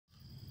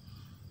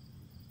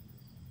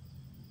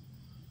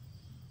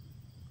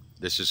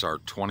This is our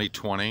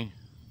 2020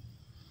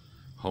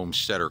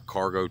 Homesteader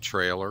cargo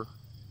trailer,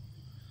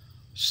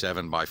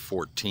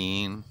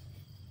 7x14,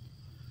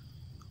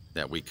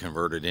 that we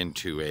converted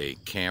into a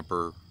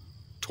camper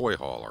toy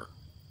hauler.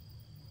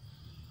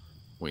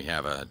 We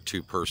have a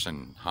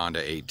two-person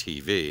Honda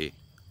ATV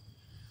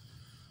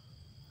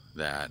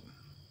that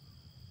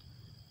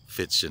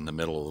fits in the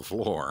middle of the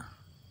floor.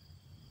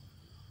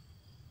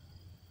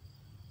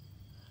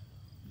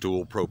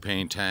 Dual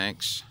propane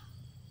tanks.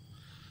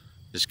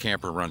 This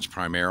camper runs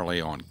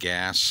primarily on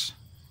gas,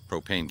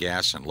 propane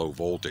gas, and low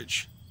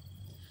voltage.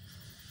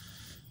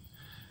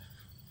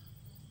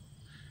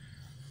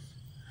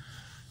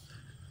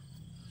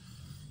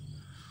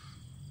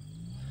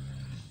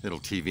 Little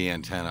TV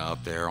antenna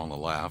up there on the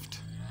left.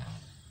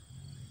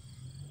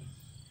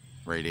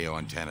 Radio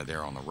antenna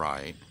there on the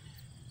right.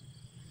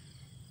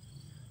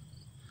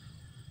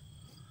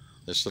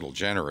 This little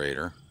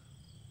generator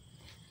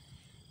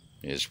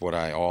is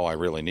all I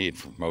really need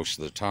for most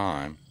of the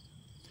time,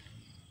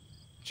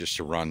 just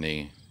to run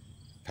the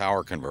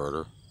power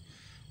converter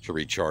to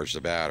recharge the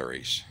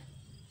batteries.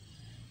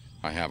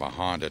 I have a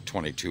Honda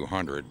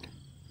 2200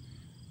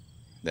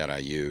 that I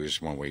use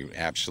when we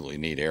absolutely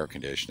need air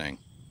conditioning.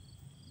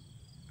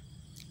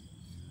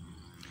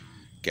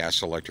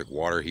 Gas electric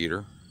water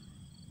heater.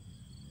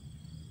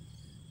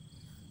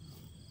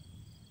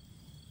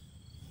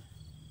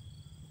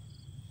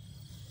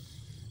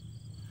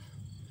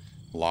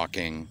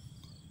 Locking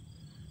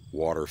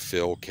water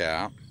fill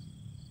cap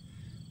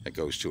that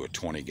goes to a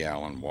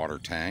 20-gallon water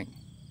tank.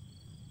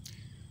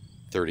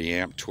 30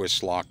 amp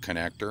twist lock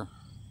connector.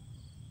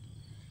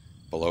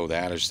 Below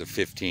that is the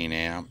 15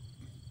 amp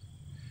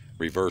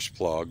reverse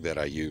plug that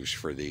I use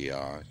for the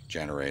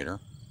generator.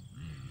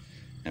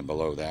 And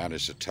below that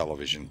is a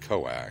television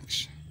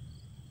coax.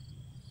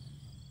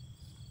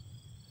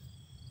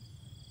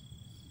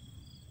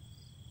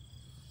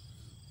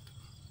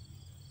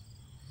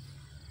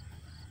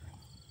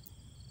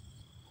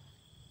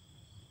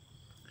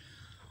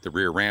 The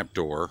rear ramp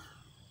door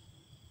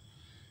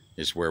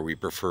is where we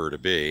prefer to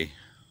be,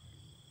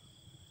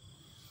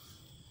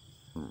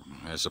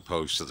 as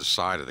opposed to the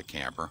side of the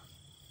camper.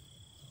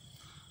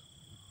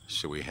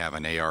 So we have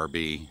an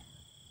ARB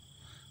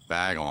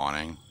bag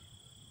awning,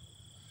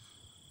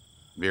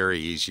 very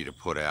easy to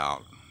put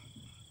out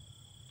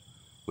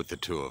with the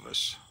two of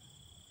us.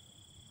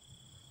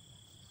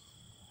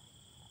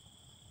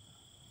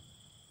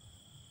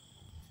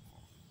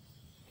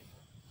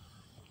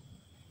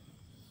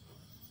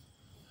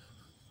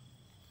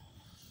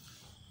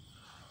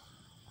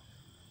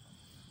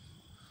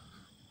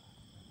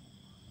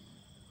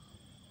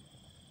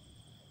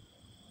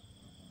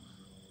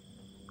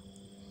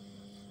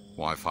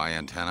 Wi-Fi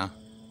antenna.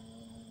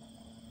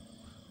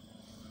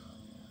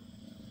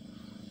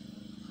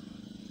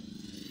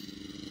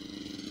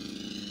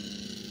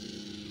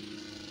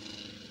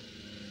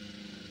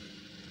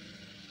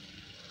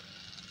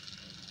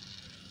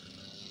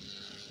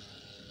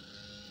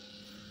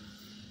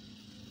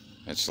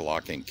 That's the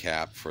locking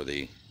cap for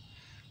the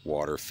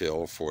water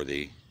fill for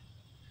the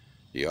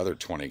other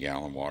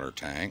 20-gallon water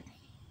tank.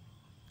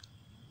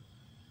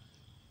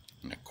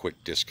 And a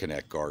quick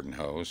disconnect garden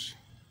hose.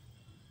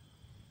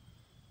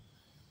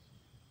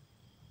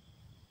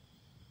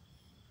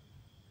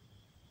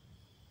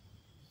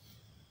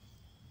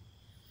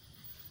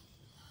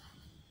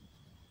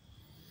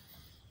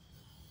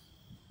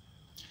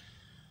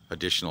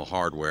 Additional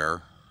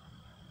hardware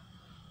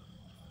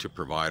to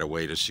provide a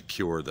way to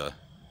secure the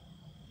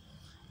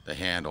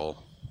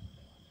handle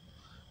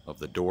of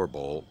the door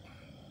bolt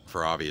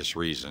for obvious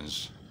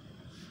reasons.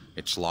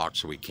 It's locked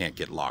so we can't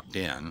get locked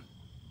in.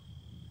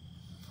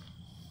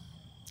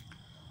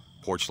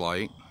 Porch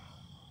light.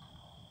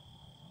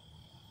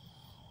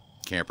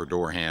 Camper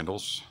door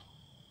handles.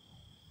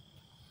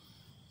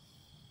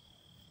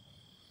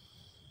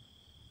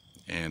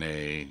 And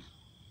a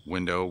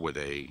window with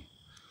a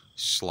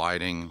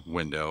sliding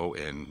window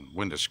and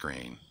window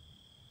screen.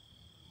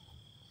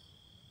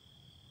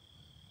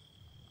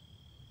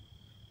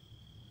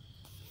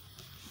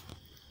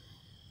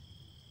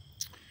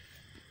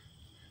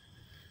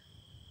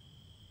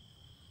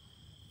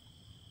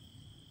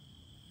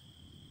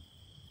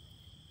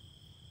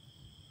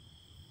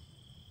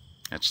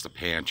 That's the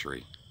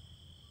pantry,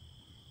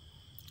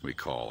 we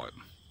call it.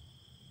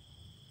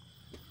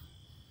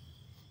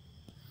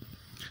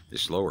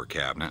 This lower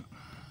cabinet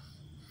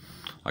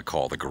I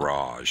call the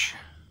garage.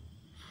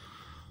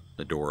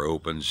 The door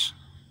opens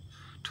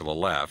to the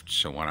left,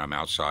 so when I'm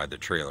outside the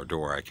trailer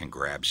door I can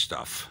grab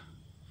stuff.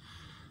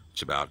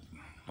 It's about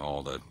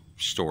all the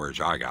storage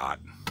I got.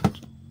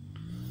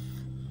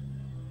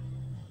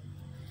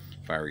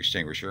 Fire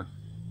extinguisher.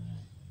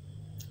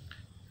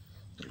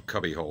 Little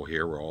cubby hole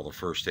here where all the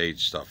first aid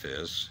stuff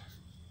is.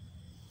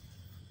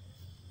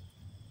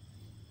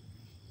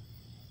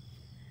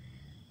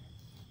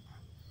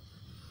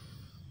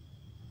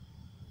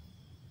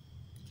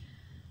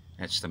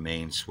 That's the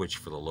main switch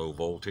for the low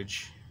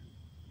voltage.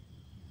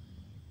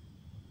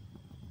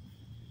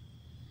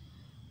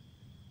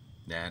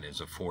 That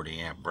is a 40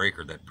 amp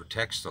breaker that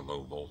protects the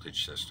low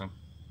voltage system.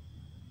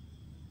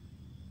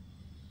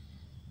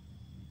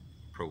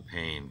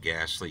 Propane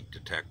gas leak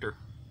detector.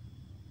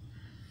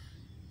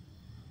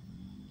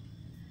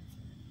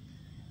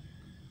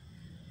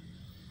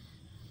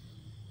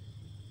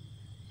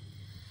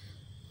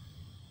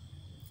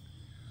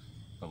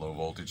 The low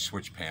voltage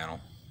switch panel.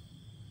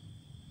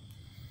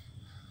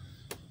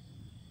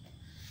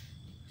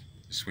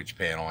 The switch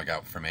panel I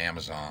got from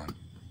Amazon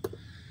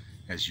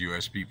has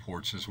USB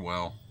ports as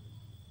well.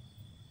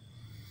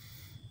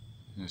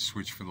 And a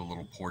switch for the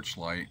little porch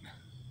light.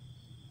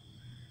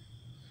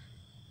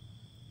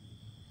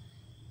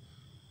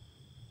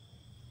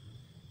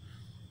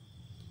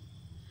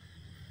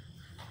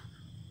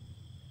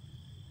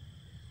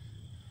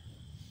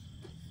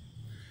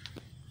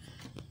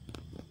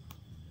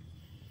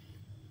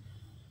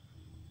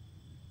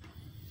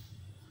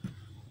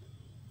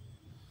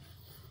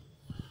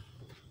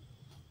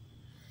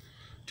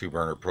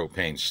 Two-burner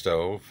propane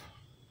stove.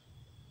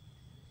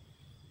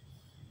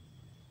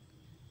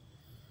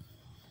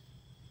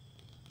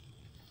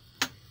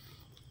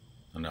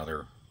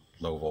 Another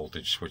low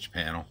voltage switch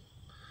panel.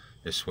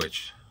 This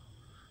switch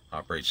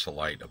operates the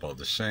light above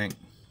the sink.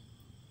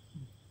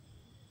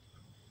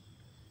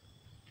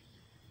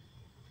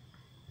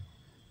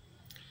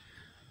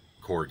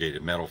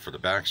 Corrugated metal for the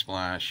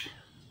backsplash.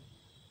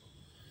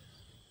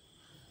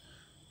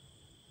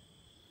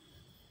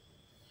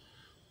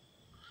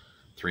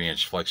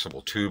 Three-inch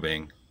flexible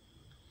tubing.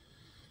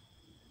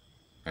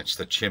 That's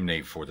the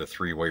chimney for the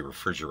three-way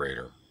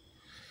refrigerator.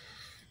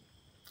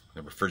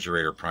 The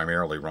refrigerator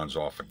primarily runs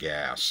off of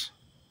gas.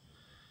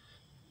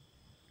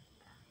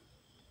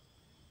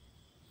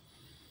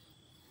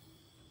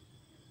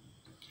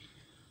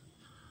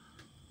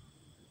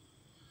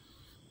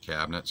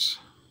 Cabinets.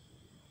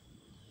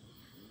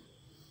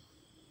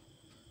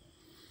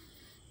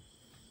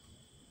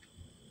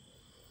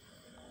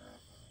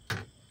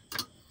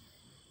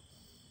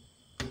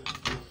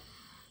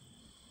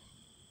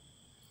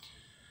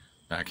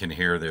 Back in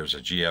here there's a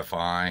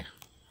GFI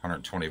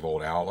 120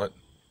 volt outlet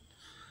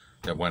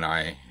that when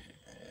I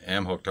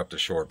am hooked up to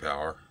shore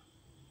power,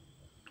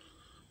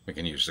 we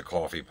can use the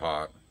coffee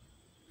pot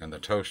and the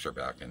toaster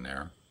back in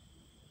there.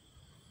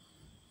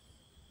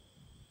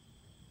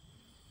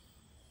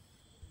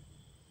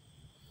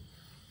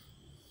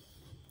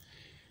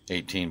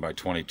 (18 by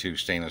 22)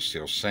 stainless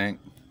steel sink,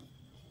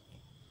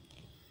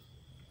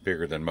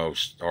 bigger than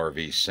most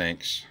RV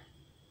sinks.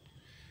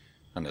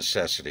 A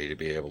necessity to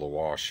be able to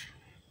wash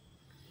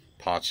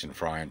pots and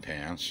frying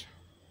pans.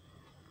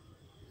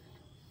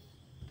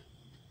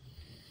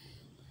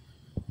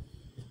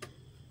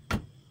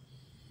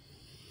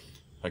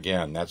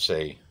 Again, that's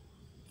a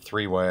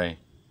three-way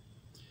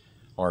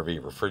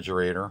RV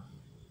refrigerator.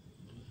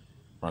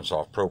 Runs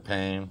off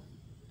propane,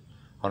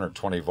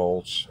 120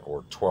 volts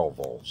or 12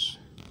 volts.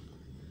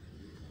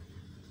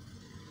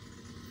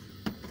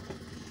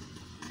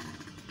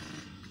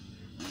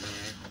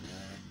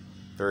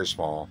 Very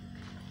small,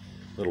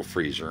 little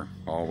freezer,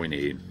 all we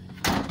need.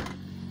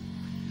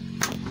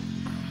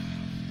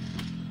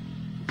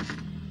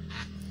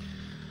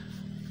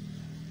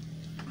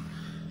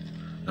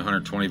 The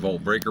 120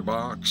 volt breaker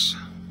box,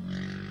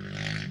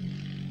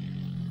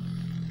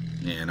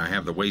 and I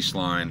have the waste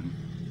line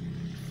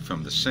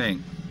from the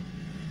sink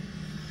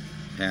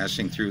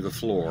passing through the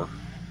floor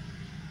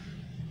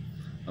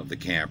of the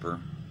camper,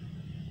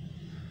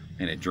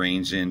 and it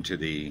drains into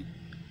the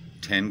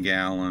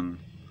 10-gallon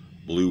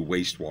blue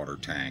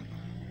wastewater tank,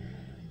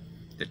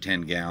 the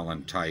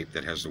 10-gallon type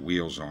that has the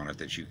wheels on it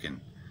that you can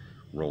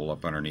roll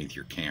up underneath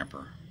your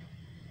camper.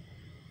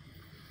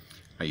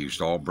 I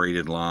used all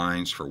braided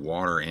lines for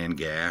water and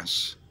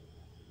gas.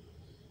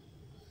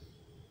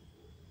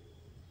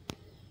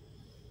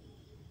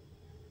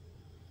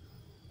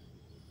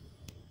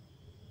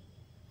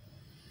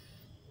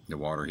 The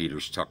water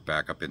heater's tucked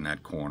back up in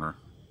that corner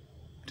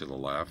to the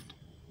left,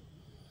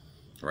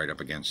 right up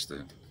against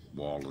the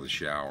wall of the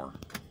shower.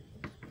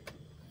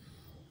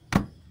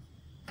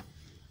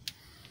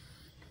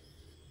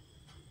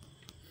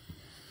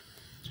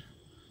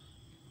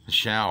 The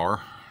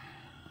shower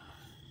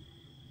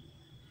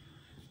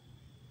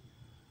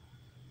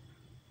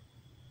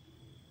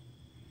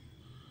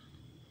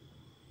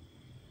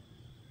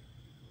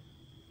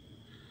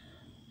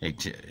a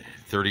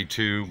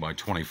 32 by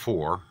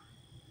 24.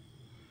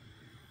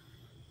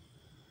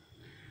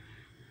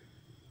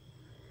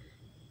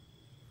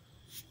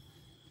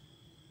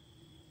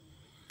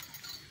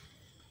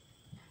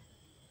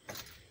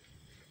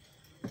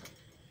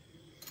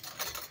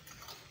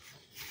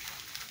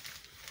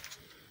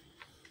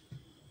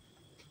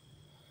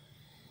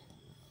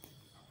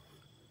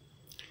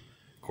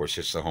 Of course,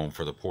 it's the home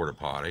for the porta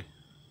potty.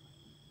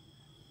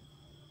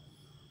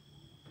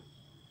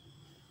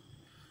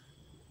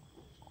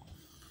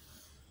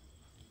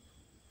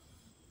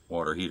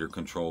 Water heater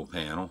control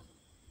panel.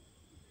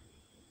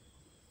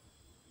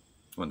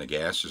 When the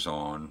gas is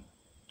on,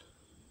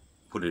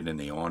 put it in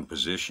the on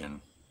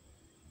position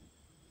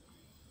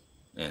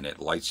and it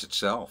lights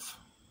itself.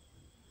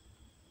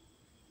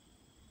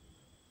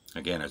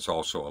 Again, it's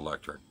also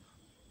electric,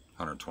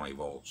 120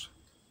 volts.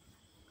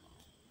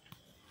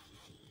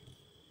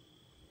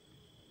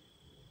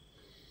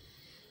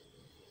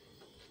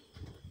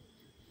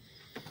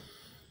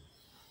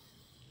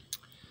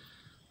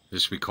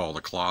 This we call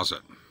the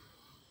closet.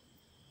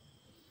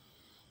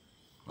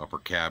 Upper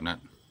cabinet,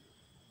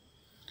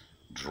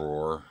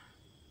 drawer,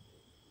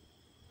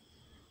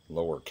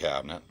 lower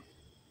cabinet.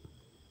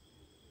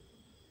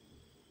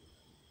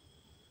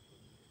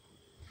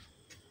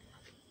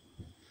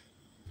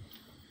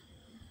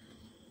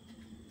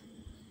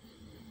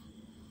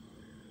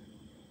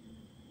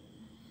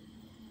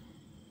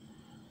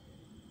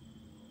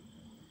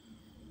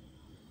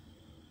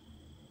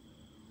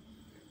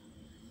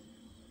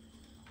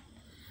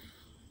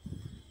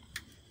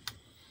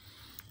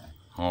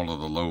 All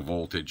of the low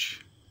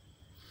voltage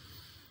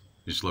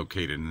is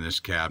located in this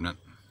cabinet.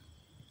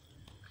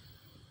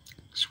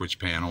 Switch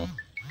panel,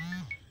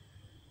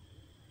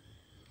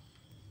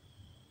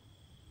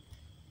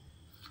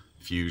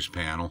 fuse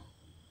panel,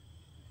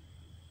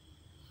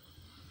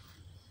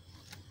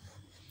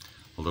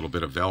 a little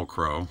bit of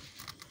Velcro,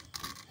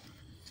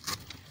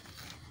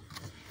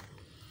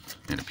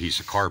 and a piece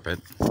of carpet.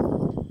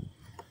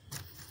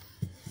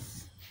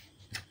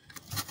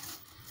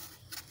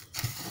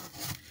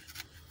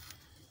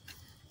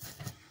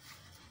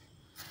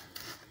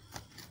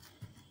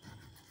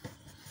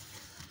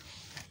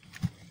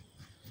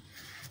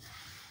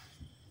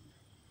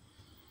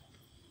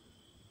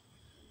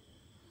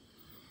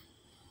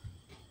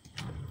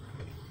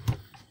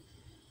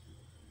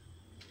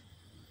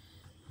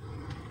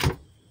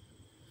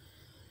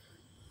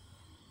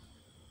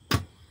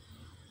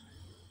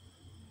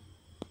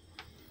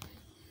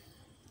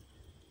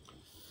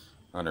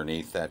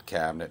 Underneath that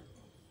cabinet,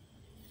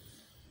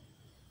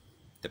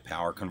 the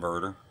power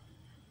converter.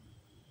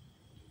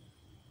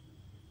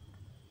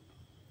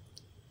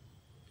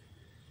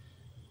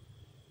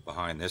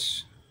 Behind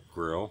this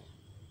grill,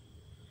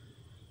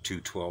 two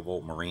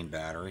 12-volt marine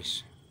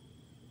batteries.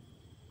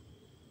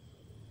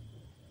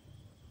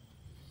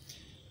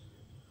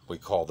 We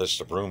call this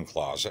the broom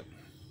closet.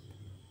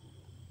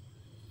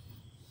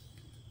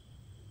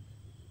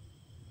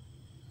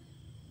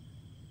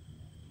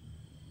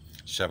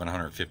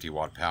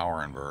 $750-watt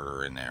power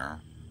inverter in there.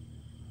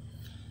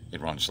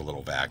 It runs a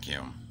little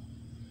vacuum.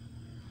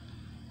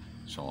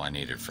 That's all I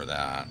needed for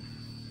that.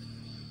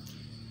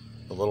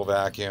 The little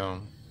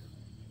vacuum,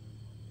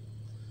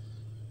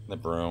 the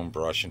broom,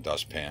 brush, and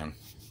dustpan.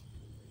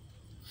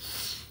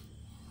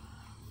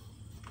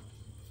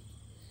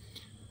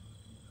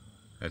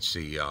 That's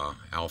the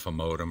alpha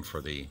modem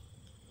for the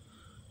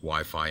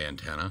Wi-Fi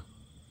antenna.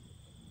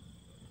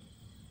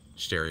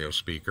 Stereo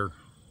speaker.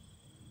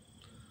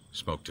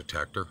 Smoke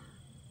detector.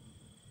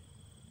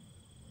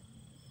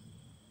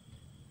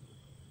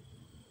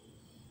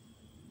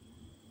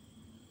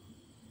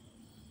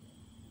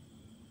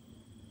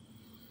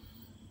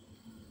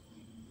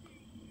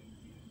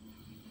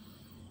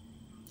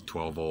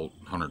 .12-volt,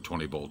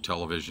 120-volt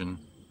television.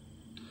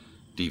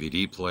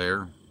 DVD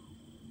player.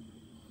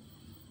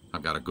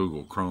 I've got a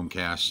Google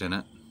Chromecast in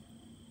it.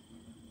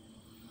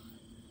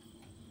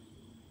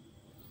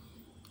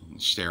 And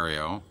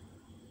stereo.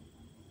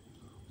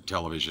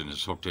 Television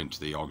is hooked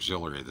into the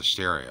auxiliary of the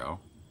stereo.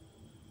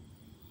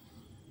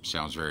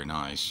 Sounds very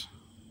nice.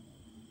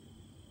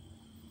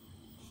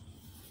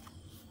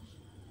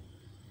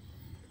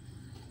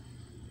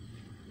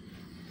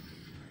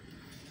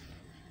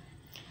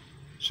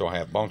 So I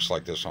have bunks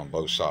like this on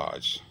both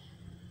sides.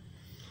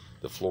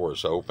 The floor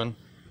is open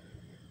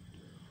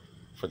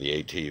for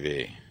the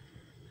ATV.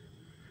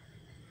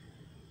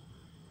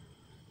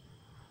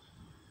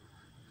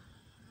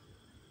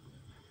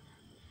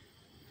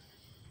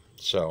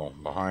 So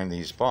behind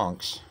these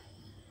bunks,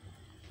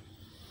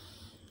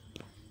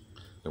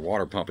 the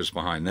water pump is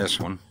behind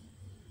this one.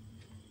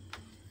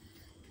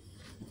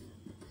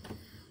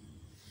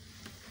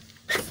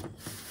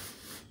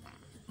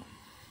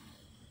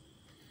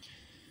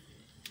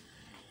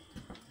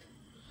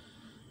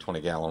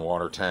 $20-gallon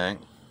water tank.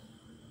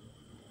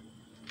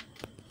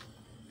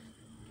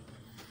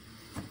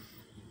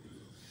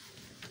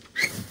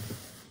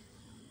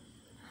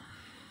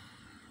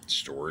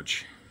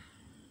 Storage.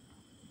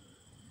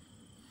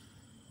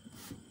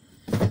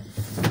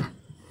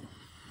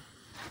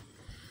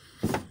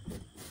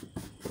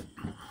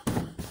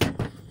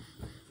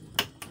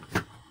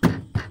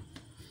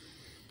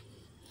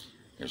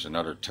 There's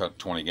another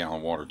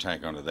 20-gallon water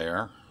tank under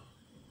there.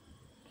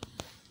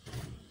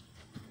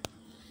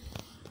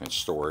 And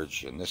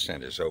storage, and this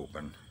end is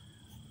open.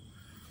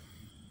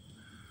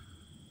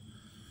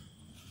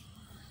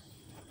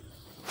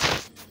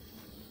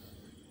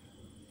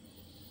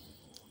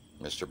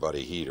 Mr.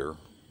 Buddy heater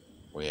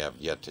we have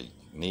yet to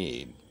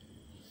need.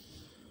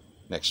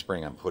 Next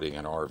spring I'm putting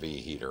an RV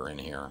heater in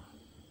here.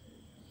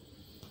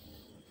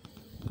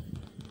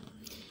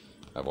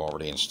 I've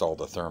already installed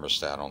the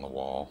thermostat on the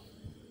wall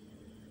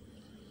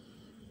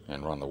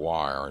and run the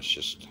wire. It's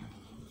just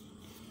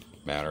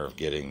a matter of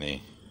getting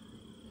the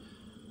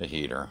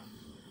heater.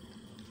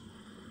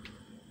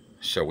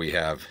 So we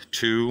have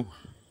two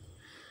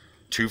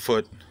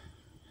 2-foot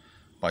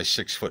by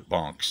 6-foot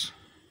bunks.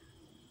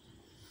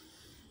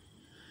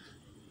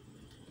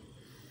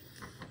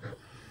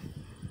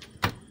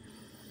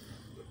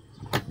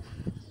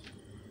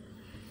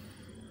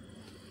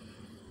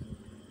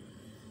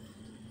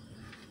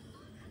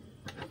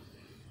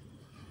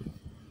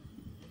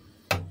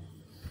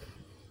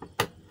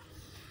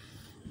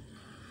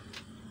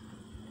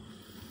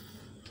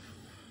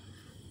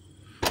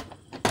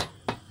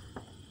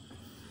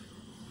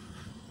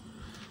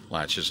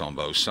 Latches on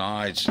both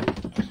sides.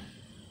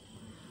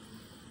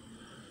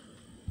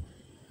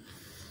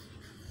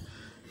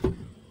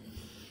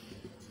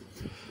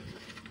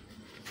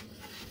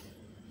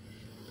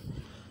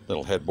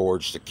 Little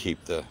headboards to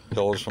keep the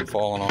pillows from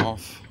falling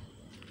off.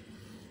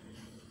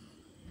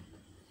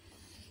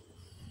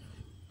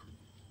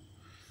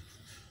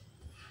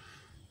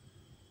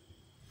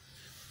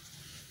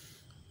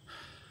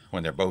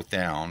 When they're both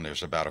down,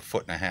 there's about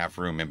 1.5 feet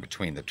room in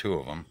between the two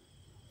of them,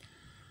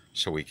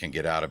 so we can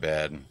get out of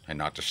bed and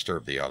not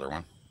disturb the other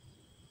one.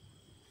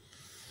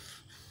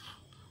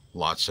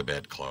 Lots of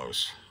bed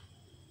clothes.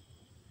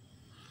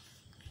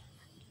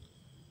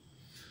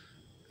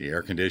 The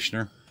air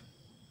conditioner.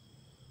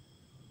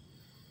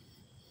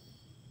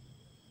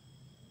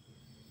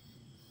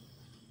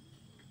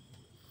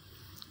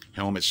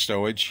 Helmet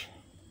stowage.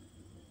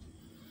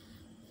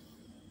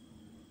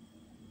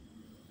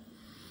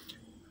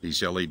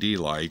 These LED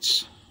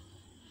lights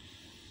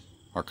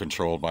are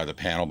controlled by the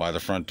panel by the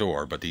front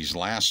door, but these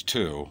last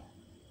two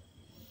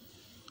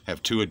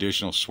have 2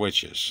 additional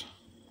switches.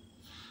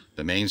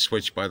 The main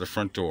switch by the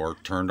front door,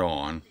 turned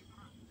on,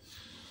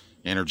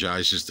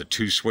 energizes the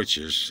 2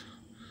 switches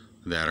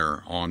that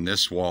are on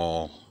this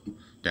wall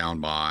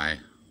down by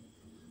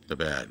the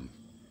bed,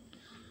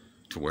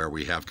 to where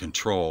we have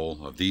control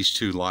of these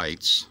 2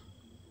 lights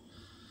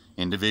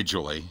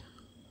individually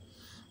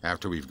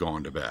after we've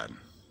gone to bed.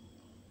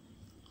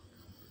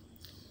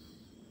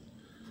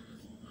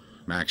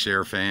 Max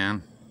air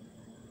fan,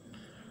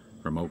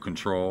 remote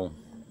control.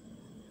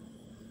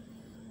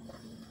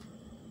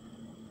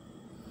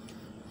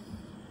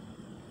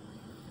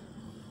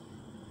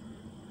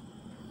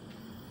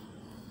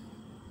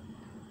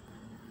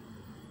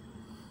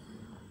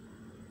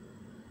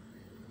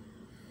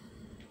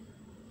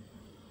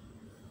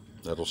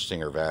 Little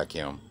Stinger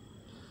vacuum.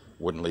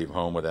 Wouldn't leave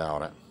home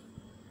without it.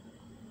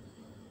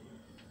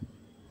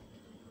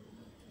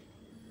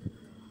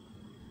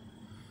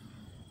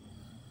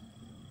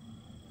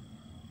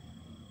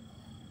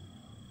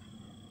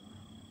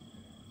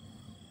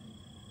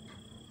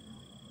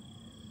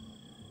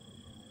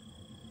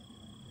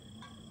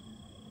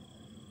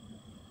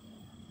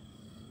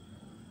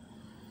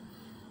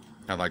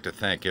 I'd like to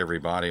thank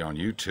everybody on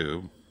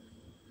YouTube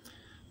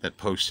that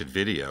posted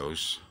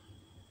videos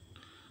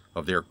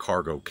of their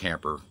cargo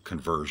camper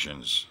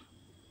conversions.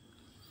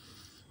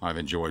 I've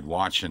enjoyed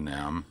watching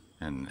them,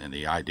 and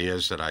the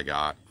ideas that I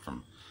got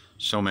from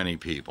so many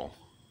people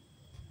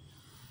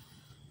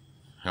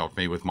helped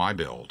me with my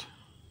build.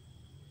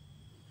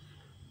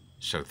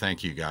 So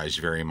thank you guys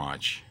very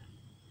much.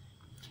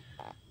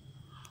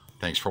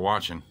 Thanks for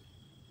watching.